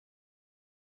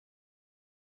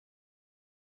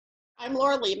I'm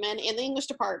Laura Liebman in the English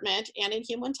department and in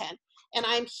Human 110, and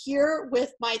I'm here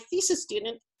with my thesis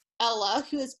student, Ella,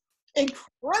 who has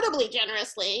incredibly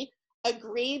generously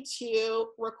agreed to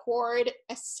record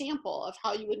a sample of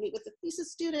how you would meet with a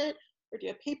thesis student or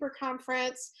do a paper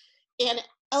conference. And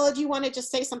Ella, do you want to just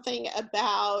say something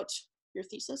about your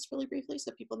thesis really briefly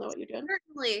so people know what you're doing?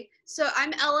 Certainly. So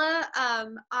I'm Ella.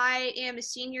 I am a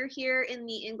senior here in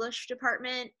the English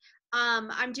department.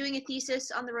 I'm doing a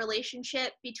thesis on the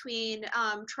relationship between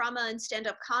trauma and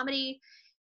stand-up comedy.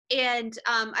 And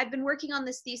I've been working on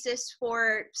this thesis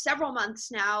for several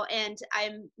months now, and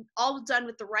I'm all done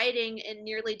with the writing and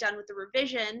nearly done with the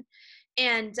revision.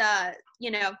 And,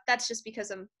 that's just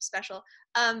because I'm special.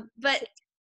 But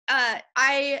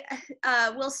I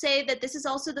will say that this is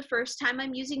also the first time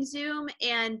I'm using Zoom,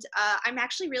 and I'm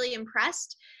actually really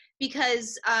impressed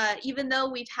because even though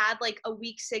we've had like a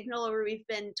weak signal, or we've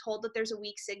been told that there's a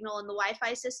weak signal in the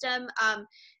Wi-Fi system,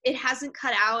 it hasn't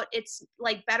cut out. It's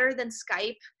like better than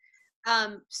Skype.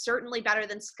 Certainly better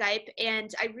than Skype. And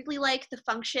I really like the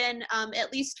function,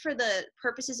 at least for the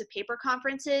purposes of paper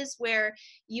conferences, where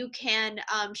you can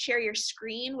share your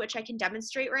screen, which I can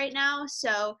demonstrate right now.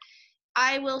 So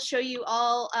I will show you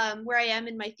all where I am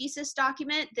in my thesis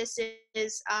document. This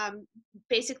is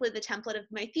basically the template of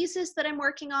my thesis that I'm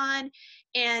working on.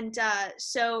 And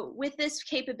so with this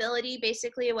capability,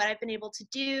 basically what I've been able to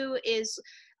do is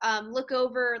look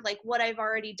over like what I've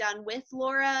already done with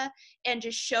Laura and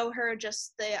just show her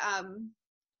just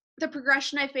the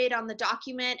progression I've made on the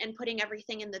document and putting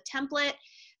everything in the template,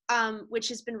 which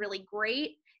has been really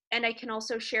great. And I can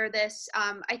also share this.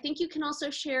 I think you can also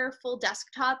share full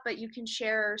desktop, but you can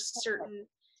share certain,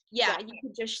 you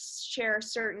can just share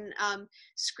certain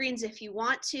screens if you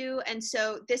want to. And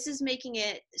so this is making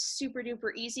it super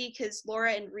duper easy because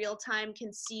Laura in real time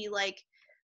can see like,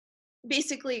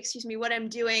 basically, what I'm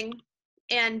doing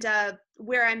and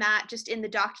where I'm at just in the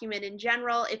document in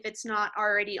general, if it's not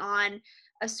already on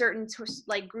a certain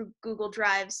like Google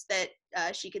Drives that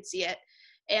she could see it.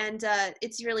 And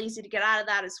it's really easy to get out of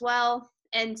that as well.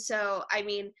 And so, I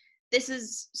mean,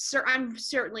 I'm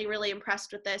certainly really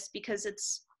impressed with this because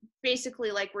it's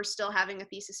basically like we're still having a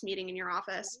thesis meeting in your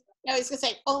office. I was gonna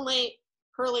say, only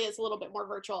Hurley is a little bit more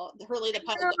virtual. Hurley, the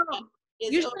pilot.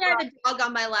 Usually I have a dog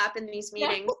on my lap in these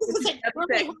meetings. Yeah.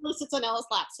 Hurley sits on Ella's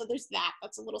lap, so there's that.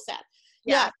 That's a little sad.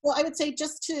 Yeah. Well, I would say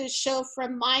just to show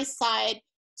from my side,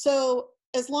 so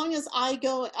as long as I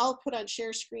go, I'll put on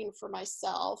share screen for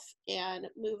myself and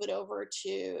move it over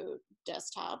to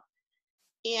desktop.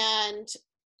 And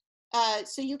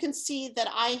so you can see that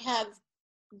I have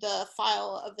the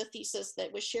file of the thesis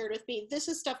that was shared with me. This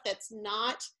is stuff that's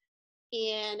not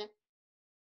in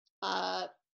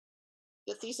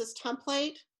the thesis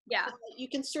template. Yeah. You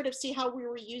can sort of see how we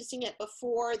were using it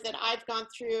before that I've gone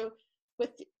through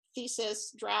with the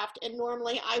thesis draft. And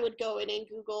normally I would go in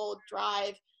Google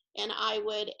Drive and I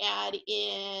would add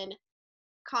in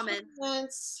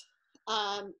comments.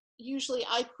 Usually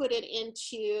I put it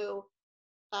into,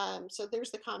 so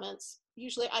there's the comments.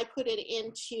 Usually I put it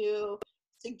into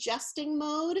suggesting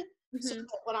mode. Mm-hmm. So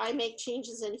that when I make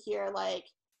changes in here, like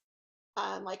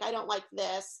I don't like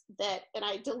this, and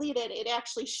I delete it, it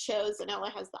actually shows, and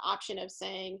Ella has the option of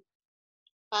saying,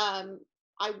 I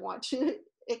want to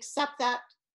accept that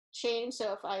change.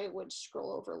 So if I would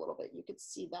scroll over a little bit, you could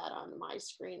see that on my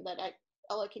screen that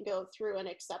Ella can go through and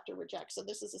accept or reject. So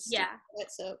this is a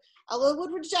so Ella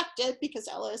would reject it because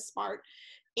Ella is smart.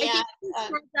 And I think if you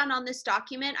scroll down on this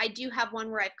document, I do have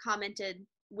one where I've commented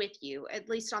with you, at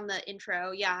least on the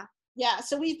intro. Yeah. Yeah,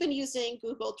 so we've been using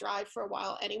Google Drive for a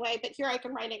while anyway, but here I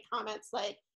can write in comments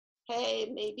like, hey,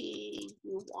 maybe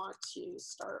you want to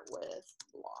start with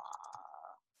blah,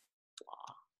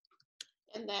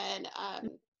 blah. And then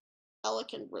Ella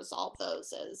can resolve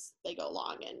those as they go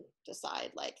along and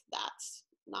decide like, that's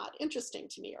not interesting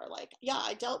to me, or like, yeah,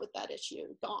 I dealt with that issue,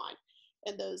 gone.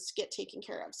 And those get taken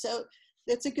care of. So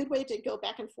it's a good way to go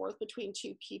back and forth between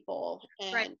two people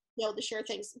and be able to share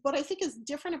things. What I think is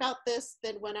different about this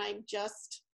than when I've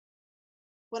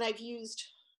used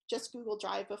just Google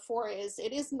Drive before is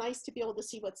it is nice to be able to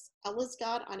see what Ella's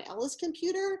got on Ella's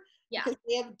computer. Yeah. Because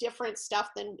they have different stuff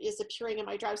than is appearing in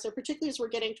my drive. So particularly as we're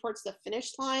getting towards the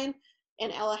finish line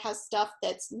and Ella has stuff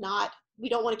that's not, we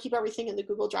don't want to keep everything in the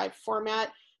Google Drive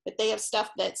format, but they have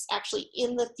stuff that's actually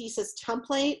in the thesis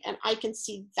template, and I can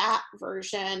see that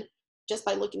version just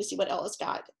by looking to see what Ella's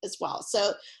got as well.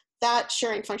 So that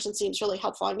sharing function seems really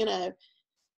helpful. I'm gonna,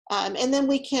 and then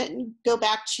we can go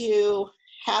back to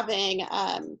having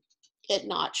it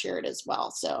not shared as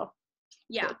well. So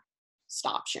yeah,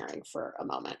 stop sharing for a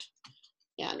moment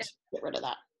and get rid of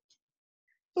that.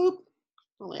 Boop.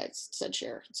 Only I said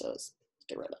share, so it's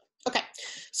get rid of it. Okay,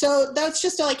 so that's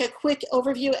just like a quick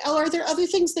overview. Ella, are there other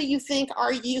things that you think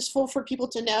are useful for people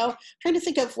to know? I'm trying to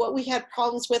think of what we had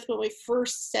problems with when we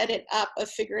first set it up of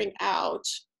figuring out.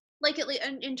 Like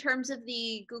in terms of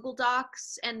the Google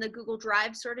Docs and the Google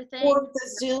Drive sort of thing? Or the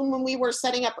Zoom when we were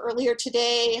setting up earlier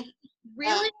today.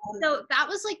 Really? So that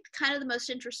was like kind of the most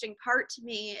interesting part to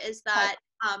me is that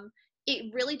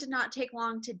it really did not take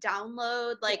long to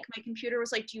download. Like my computer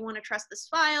was like, do you want to trust this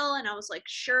file? And I was like,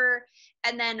 sure.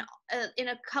 And then in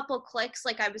a couple clicks,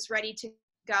 like I was ready to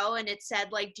go, and it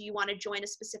said like, do you want to join a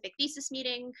specific thesis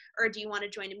meeting, or do you want to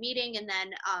join a meeting? And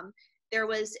then there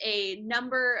was a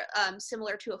number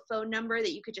similar to a phone number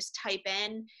that you could just type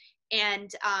in,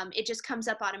 and it just comes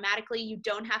up automatically. You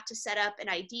don't have to set up an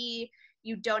ID.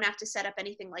 You don't have to set up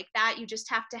anything like that. You just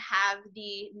have to have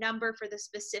the number for the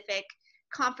specific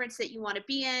conference that you want to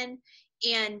be in.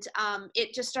 And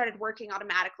it just started working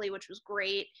automatically, which was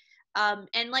great.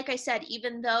 And like I said,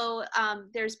 even though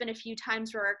there's been a few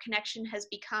times where our connection has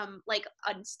become like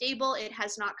unstable, it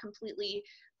has not completely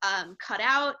cut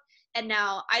out. And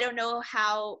now I don't know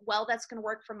how well that's going to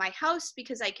work from my house,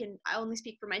 because I only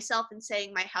speak for myself in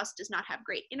saying my house does not have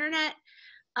great internet.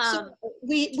 So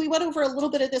we went over a little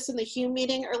bit of this in the Hume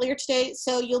meeting earlier today.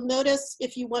 So you'll notice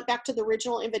if you went back to the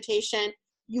original invitation,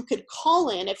 you could call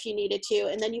in if you needed to,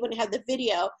 and then you wouldn't have the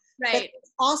video. Right. But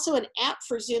there's also an app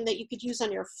for Zoom that you could use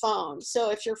on your phone.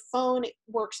 So if your phone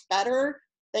works better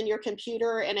than your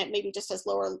computer and it maybe just has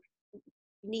lower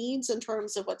needs in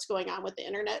terms of what's going on with the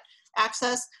internet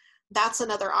access, that's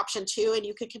another option too. And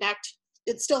you could connect,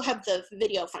 it'd still have the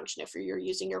video function if you're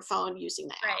using your phone using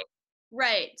the app.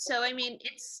 Right. So, I mean,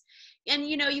 and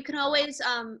you can always,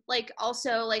 like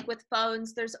also like with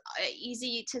phones, there's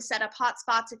easy to set up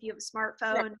hotspots if you have a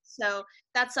smartphone. Right. So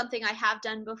that's something I have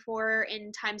done before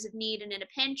in times of need and in a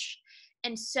pinch.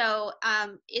 And so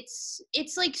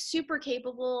it's like super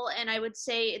capable, and I would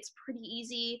say it's pretty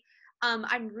easy.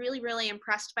 I'm really, really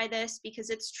impressed by this, because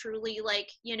it's truly like,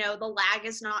 the lag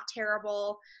is not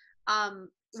terrible.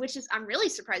 Which is, I'm really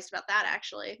surprised about that,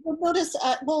 actually. You'll notice,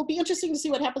 well, it'll be interesting to see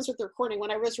what happens with the recording.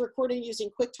 When I was recording using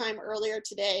QuickTime earlier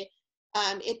today,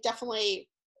 it definitely,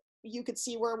 you could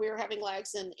see where we were having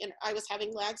lags, and I was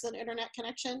having lags in internet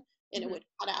connection, and it would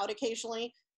cut out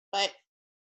occasionally. But,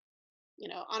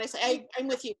 honestly, I'm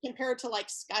with you. Compared to like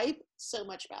Skype, so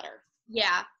much better.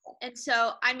 Yeah. And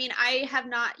so, I mean, I have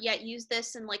not yet used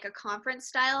this in like a conference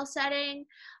style setting.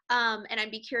 And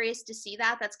I'd be curious to see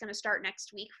that. That's going to start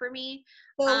next week for me.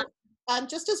 So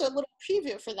just as a little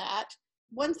preview for that,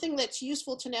 one thing that's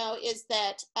useful to know is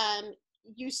that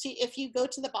you see, if you go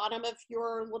to the bottom of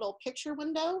your little picture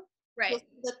window, right, you'll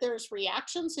see that there's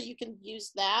reactions, so you can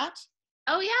use that.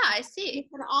 Oh yeah, I see. You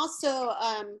can also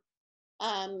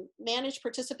manage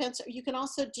participants. You can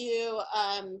also do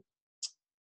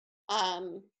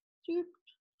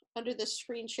under the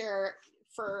screen share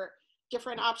for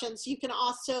different options. You can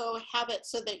also have it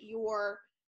so that you're,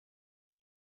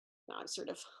 no, I'm sort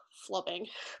of flubbing,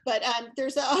 but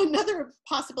there's another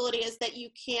possibility is that you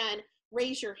can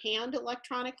raise your hand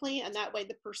electronically, and that way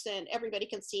everybody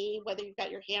can see whether you've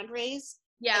got your hand raised.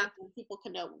 Yeah. And people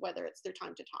can know whether it's their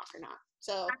time to talk or not.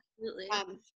 So absolutely.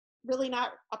 Really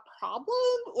not a problem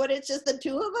when it's just the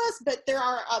two of us, but there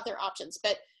are other options.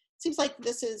 But it seems like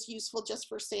this is useful just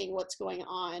for seeing what's going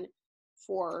on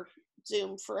for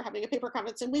Zoom for having a paper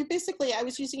conference. And I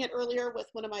was using it earlier with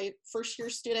one of my first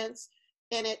year students,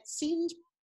 and it seemed,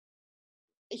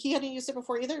 he hadn't used it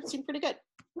before either. It seemed pretty good.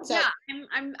 So yeah,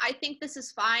 I think this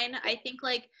is fine. I think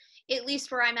like, at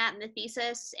least where I'm at in the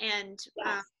thesis, and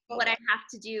what I have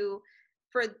to do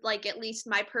for like at least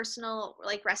my personal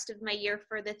like rest of my year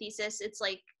for the thesis, it's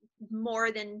like more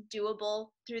than doable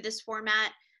through this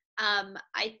format.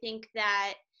 I think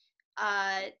that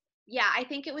yeah, I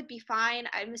think it would be fine.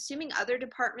 I'm assuming other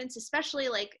departments, especially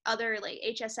like other like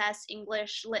HSS,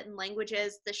 English, Lit and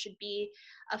languages, this should be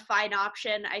a fine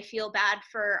option. I feel bad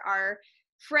for our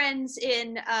friends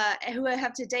in who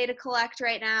have to data collect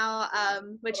right now,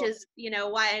 which is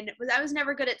why I was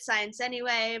never good at science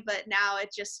anyway, but now it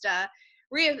just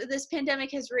this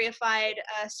pandemic has reified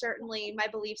certainly my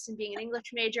beliefs in being an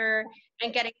English major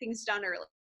and getting things done early.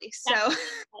 So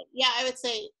yeah, I would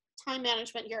say time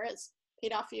management here has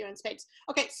paid off for you in spades.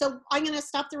 Okay, so I'm going to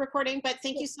stop the recording, but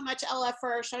thank you so much, Ella,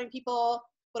 for showing people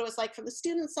what it was like from the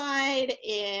student side,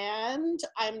 and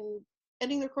I'm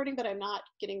ending the recording, but I'm not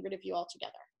getting rid of you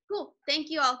altogether. Cool. Thank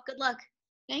you all. Good luck.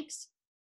 Thanks.